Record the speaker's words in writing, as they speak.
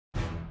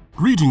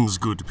Greetings,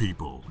 good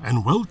people,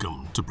 and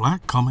welcome to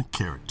Black Comic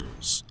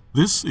Characters.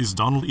 This is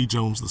Donald E.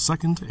 Jones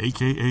II,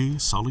 aka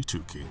Solly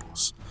Two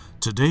Kings.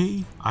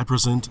 Today, I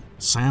present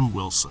Sam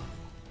Wilson,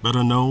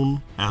 better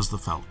known as the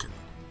Falcon.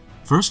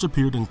 First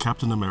appeared in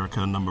Captain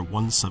America number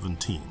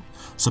 117,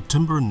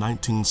 September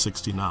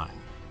 1969,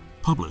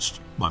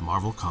 published by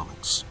Marvel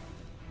Comics.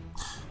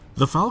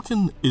 The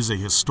Falcon is a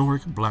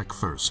historic black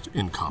first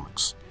in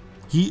comics.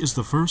 He is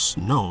the first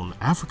known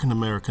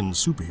African-American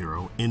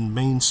superhero in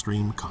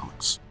mainstream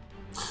comics.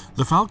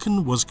 The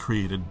Falcon was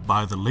created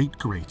by the late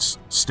greats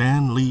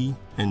Stan Lee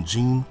and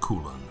Gene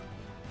Colan.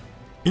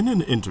 In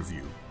an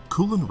interview,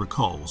 Colan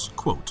recalls,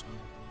 quote,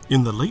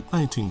 "In the late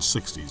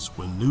 1960s,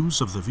 when news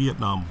of the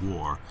Vietnam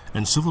War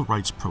and civil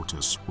rights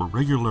protests were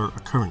regular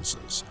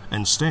occurrences,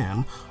 and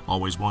Stan,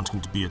 always wanting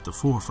to be at the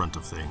forefront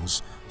of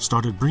things,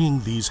 started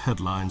bringing these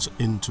headlines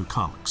into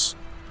comics.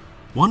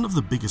 One of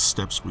the biggest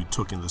steps we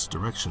took in this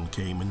direction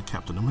came in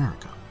Captain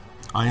America.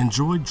 I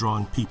enjoyed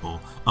drawing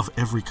people of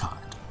every kind.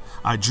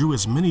 I drew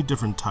as many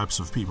different types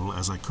of people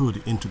as I could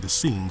into the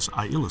scenes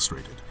I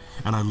illustrated,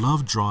 and I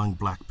loved drawing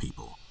black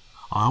people.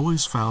 I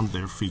always found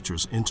their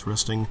features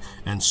interesting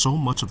and so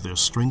much of their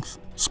strength,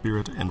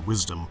 spirit, and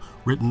wisdom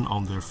written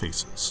on their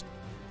faces.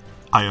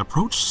 I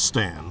approached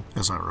Stan,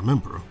 as I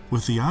remember,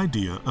 with the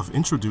idea of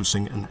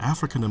introducing an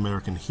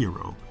African-American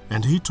hero,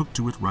 and he took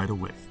to it right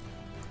away.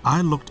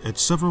 I looked at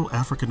several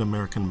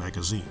African-American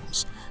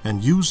magazines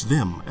and used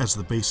them as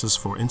the basis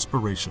for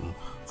inspiration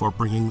for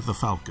bringing the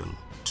Falcon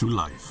to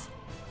life."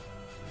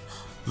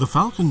 The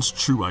Falcon's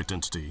true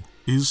identity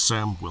is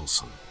Sam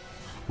Wilson.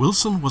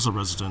 Wilson was a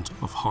resident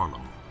of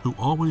Harlem who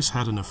always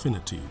had an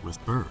affinity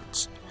with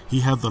birds.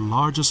 He had the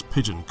largest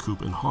pigeon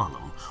coop in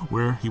Harlem,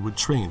 where he would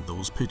train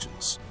those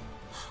pigeons.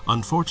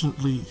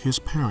 Unfortunately, his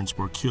parents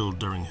were killed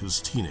during his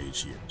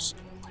teenage years.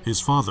 His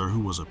father,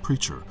 who was a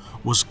preacher,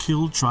 was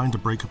killed trying to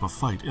break up a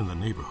fight in the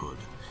neighborhood,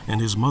 and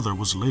his mother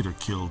was later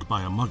killed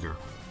by a mugger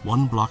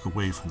 1 block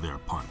away from their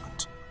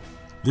apartment.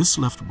 This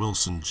left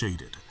Wilson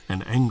jaded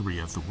and angry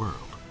at the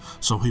world,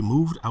 so he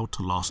moved out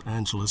to Los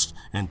Angeles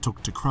and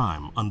took to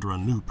crime under a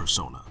new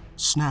persona,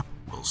 Snap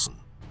Wilson.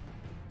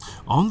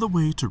 On the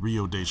way to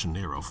Rio de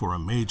Janeiro for a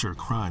major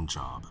crime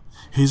job,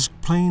 his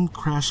plane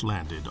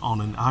crash-landed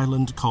on an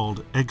island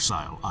called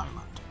Exile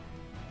Island.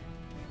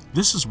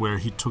 This is where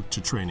he took to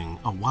training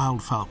a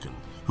wild falcon,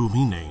 whom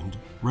he named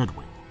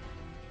Redwing.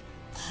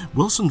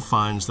 Wilson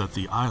finds that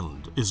the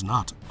island is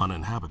not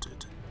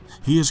uninhabited.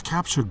 He is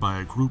captured by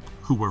a group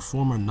who were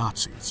former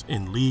Nazis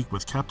in league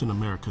with Captain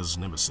America's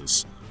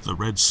nemesis, the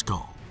Red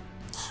Skull.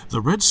 The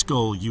Red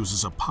Skull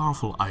uses a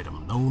powerful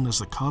item known as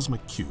the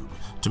Cosmic Cube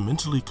to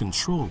mentally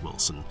control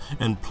Wilson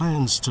and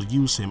plans to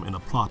use him in a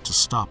plot to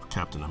stop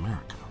Captain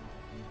America.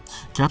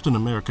 Captain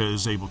America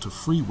is able to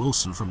free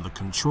Wilson from the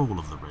control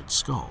of the Red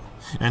Skull,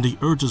 and he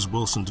urges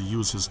Wilson to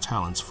use his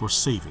talents for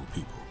saving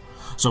people.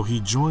 So he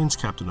joins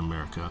Captain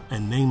America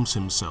and names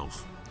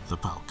himself the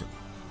Falcon.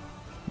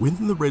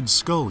 When the Red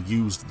Skull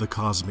used the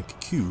Cosmic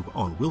Cube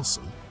on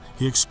Wilson,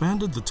 he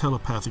expanded the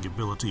telepathic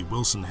ability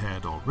Wilson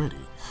had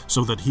already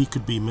so that he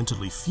could be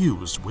mentally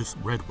fused with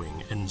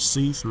Redwing and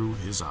see through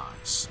his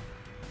eyes.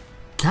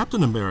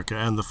 Captain America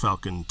and the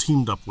Falcon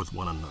teamed up with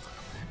one another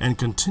and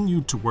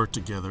continued to work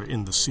together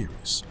in the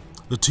series.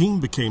 The team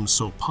became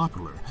so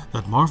popular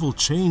that Marvel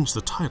changed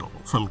the title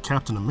from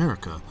Captain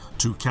America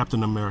to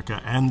Captain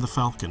America and the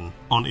Falcon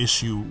on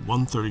issue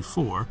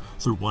 134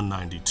 through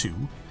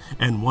 192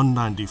 and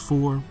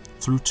 194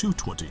 through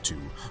 222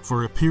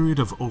 for a period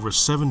of over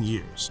 7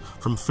 years,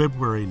 from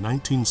February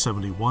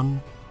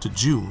 1971 to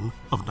June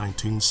of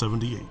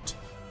 1978.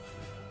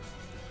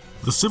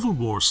 The Civil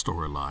War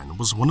storyline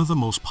was one of the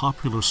most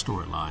popular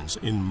storylines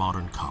in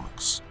modern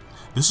comics.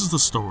 This is the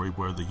story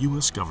where the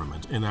U.S.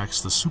 government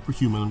enacts the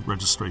Superhuman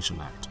Registration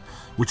Act,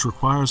 which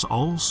requires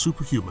all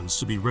superhumans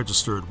to be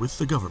registered with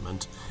the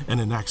government and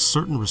enacts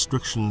certain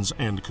restrictions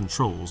and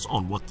controls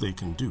on what they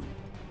can do.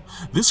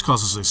 This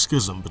causes a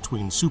schism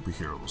between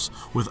superheroes,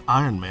 with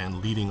Iron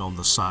Man leading on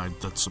the side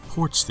that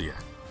supports the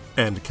act,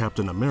 and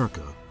Captain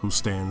America, who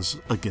stands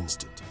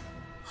against it.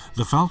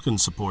 The Falcon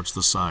supports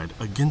the side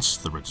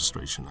against the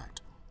Registration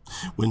Act.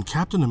 When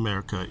Captain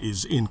America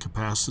is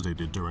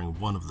incapacitated during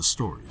one of the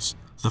stories,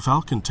 the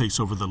Falcon takes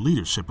over the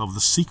leadership of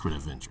the Secret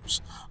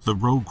Avengers, the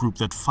rogue group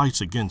that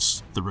fights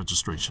against the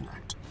Registration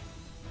Act.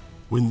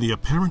 When the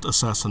apparent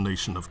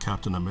assassination of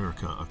Captain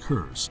America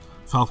occurs,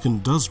 Falcon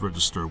does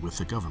register with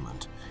the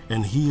government,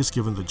 and he is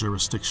given the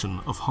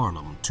jurisdiction of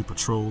Harlem to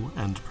patrol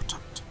and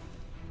protect.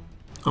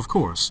 Of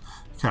course,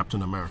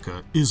 Captain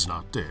America is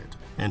not dead,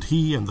 and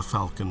he and the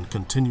Falcon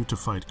continue to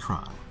fight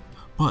crime.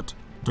 But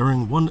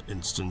during one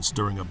instance,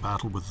 during a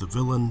battle with the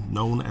villain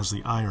known as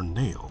the Iron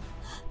Nail,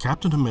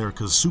 Captain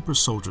America's super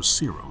soldier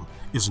serum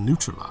is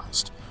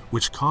neutralized,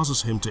 which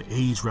causes him to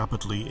age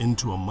rapidly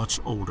into a much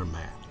older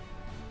man.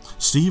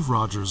 Steve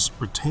Rogers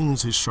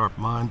retains his sharp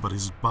mind, but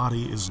his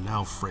body is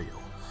now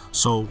frail,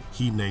 so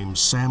he names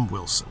Sam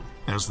Wilson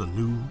as the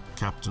new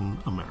Captain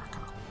America.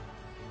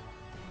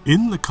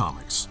 In the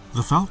comics,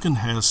 the Falcon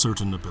has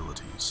certain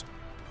abilities.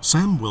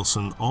 Sam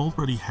Wilson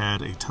already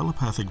had a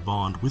telepathic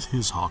bond with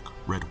his Hawk,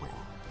 Redwing.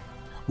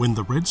 When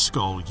the Red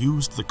Skull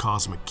used the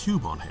cosmic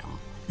cube on him,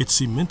 it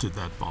cemented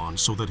that bond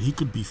so that he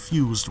could be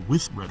fused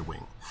with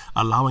Redwing,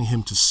 allowing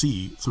him to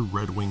see through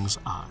Redwing's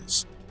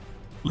eyes.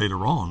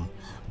 Later on,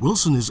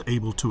 Wilson is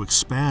able to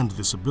expand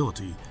this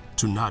ability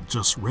to not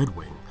just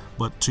Redwing,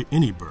 but to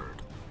any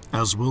bird.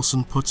 As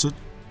Wilson puts it,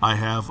 "I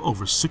have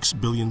over 6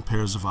 billion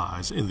pairs of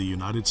eyes in the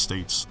United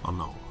States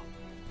alone."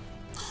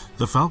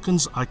 The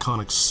Falcon's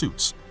iconic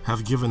suits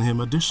have given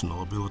him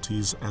additional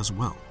abilities as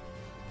well.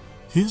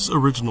 His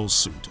original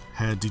suit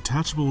had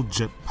detachable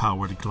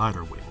jet-powered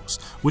glider wings,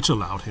 which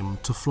allowed him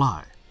to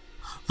fly.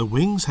 The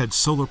wings had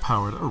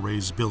solar-powered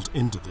arrays built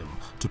into them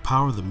to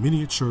power the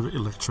miniature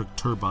electric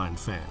turbine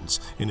fans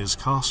in his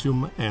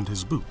costume and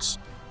his boots.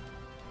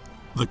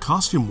 The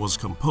costume was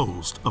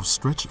composed of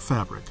stretch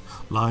fabric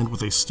lined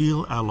with a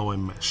steel alloy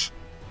mesh.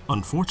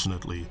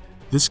 Unfortunately,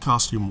 this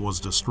costume was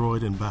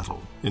destroyed in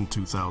battle in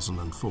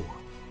 2004.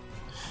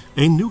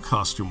 A new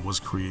costume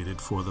was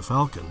created for the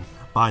Falcon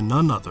by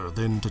none other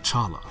than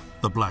T'Challa,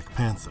 the Black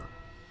Panther.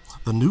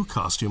 The new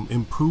costume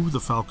improved the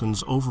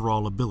Falcon's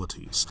overall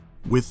abilities,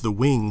 with the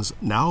wings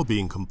now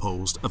being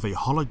composed of a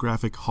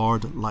holographic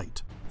hard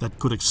light that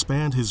could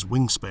expand his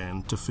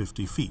wingspan to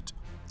 50 feet.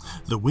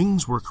 The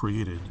wings were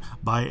created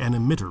by an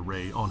emitter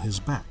ray on his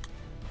back.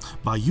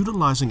 By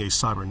utilizing a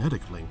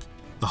cybernetic link,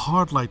 the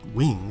hard light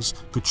wings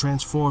could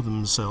transform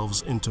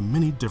themselves into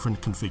many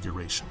different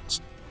configurations.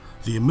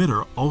 The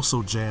emitter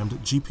also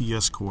jammed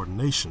GPS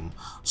coordination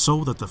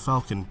so that the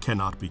Falcon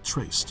cannot be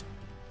traced.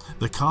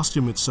 The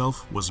costume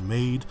itself was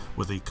made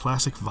with a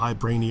classic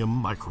vibranium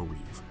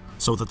microwave,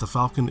 so that the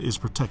Falcon is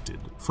protected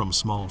from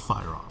small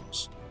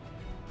firearms.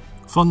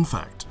 Fun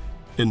fact: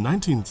 in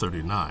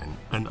 1939,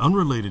 an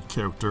unrelated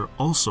character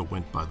also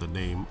went by the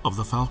name of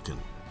the Falcon.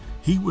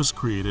 He was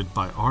created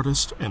by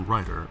artist and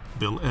writer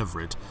Bill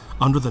Everett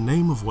under the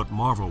name of what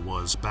Marvel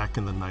was back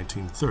in the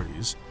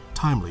 1930s,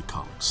 Timely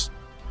Comics.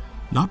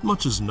 Not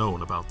much is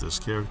known about this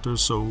character,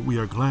 so we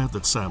are glad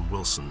that Sam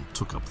Wilson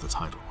took up the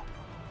title.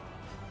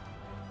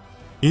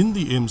 In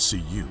the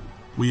MCU,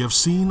 we have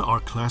seen our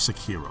classic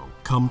hero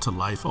come to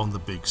life on the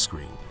big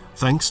screen,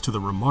 thanks to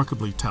the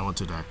remarkably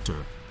talented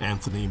actor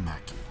Anthony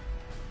Mackie.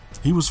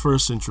 He was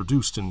first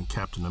introduced in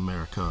Captain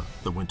America: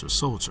 The Winter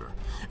Soldier,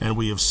 and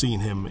we have seen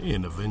him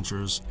in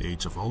Avengers: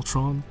 Age of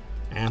Ultron,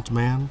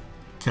 Ant-Man,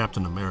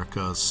 Captain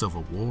America: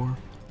 Civil War,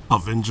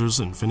 Avengers: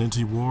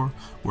 Infinity War,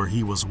 where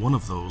he was one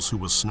of those who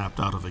was snapped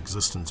out of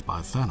existence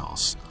by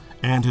Thanos,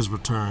 and his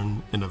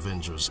return in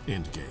Avengers: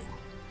 Endgame.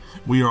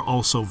 We are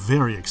also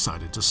very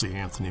excited to see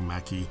Anthony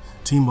Mackie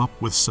team up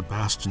with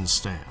Sebastian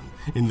Stan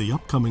in the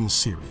upcoming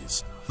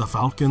series, The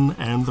Falcon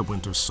and the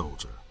Winter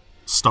Soldier,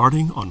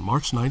 starting on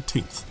March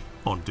 19th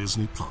on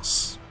Disney+.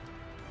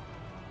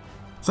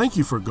 Thank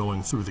you for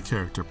going through the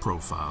character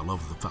profile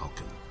of the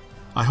Falcon.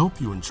 I hope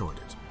you enjoyed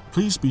it.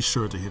 Please be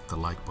sure to hit the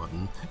like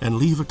button and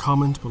leave a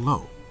comment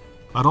below.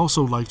 I'd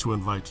also like to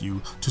invite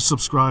you to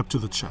subscribe to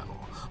the channel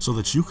so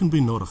that you can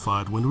be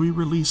notified when we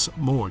release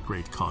more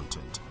great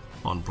content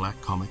on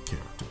Black Comic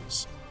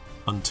Characters.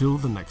 Until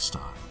the next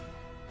time,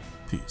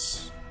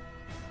 peace.